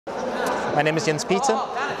My name is Jens Peter.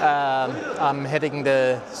 I'm heading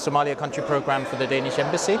the Somalia country program for the Danish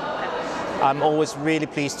Embassy. I'm always really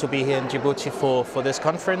pleased to be here in Djibouti for this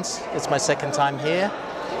conference. It's my second time here.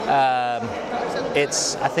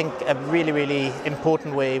 It's, I think, a really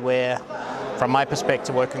important way where, from my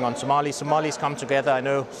perspective, working on Somalis come together. I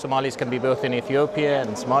know Somalis can be both in Ethiopia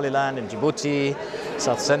and Somaliland and Djibouti,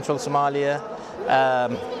 South Central Somalia.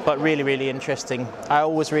 But really interesting. I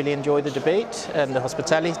always really enjoy the debate and the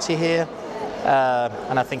hospitality here.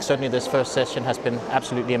 And I think certainly this first session has been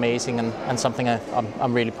absolutely amazing and something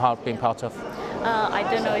I'm really proud of being part of. I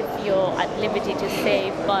don't know if you're at liberty to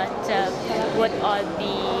say, but what are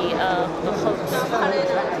the hopes for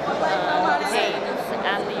the Danes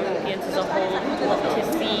and the Europeans as a whole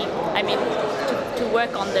to see, I mean, to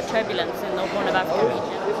work on the turbulence in the Horn of Africa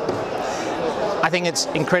region? I think it's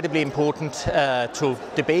incredibly important to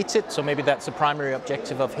debate it, so maybe that's the primary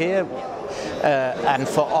objective of here. And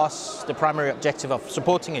for us, the primary objective of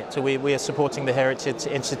supporting it, so we are supporting the Heritage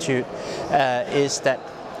Institute, is that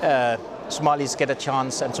Somalis get a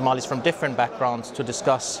chance, and Somalis from different backgrounds, to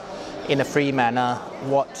discuss in a free manner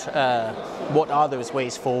what are those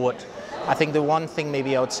ways forward. I think the one thing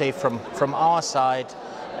maybe I would say from our side,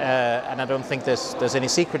 and I don't think there's any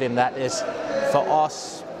secret in that, is for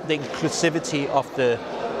us the inclusivity of the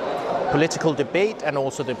political debate and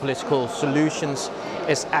also the political solutions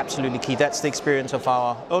is absolutely key. That's the experience of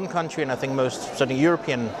our own country, and I think most certainly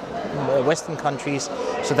European Western countries.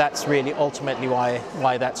 So that's really ultimately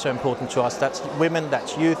why that's so important to us. That's women,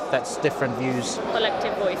 that's youth, that's different views.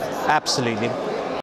 Collective voices. Absolutely.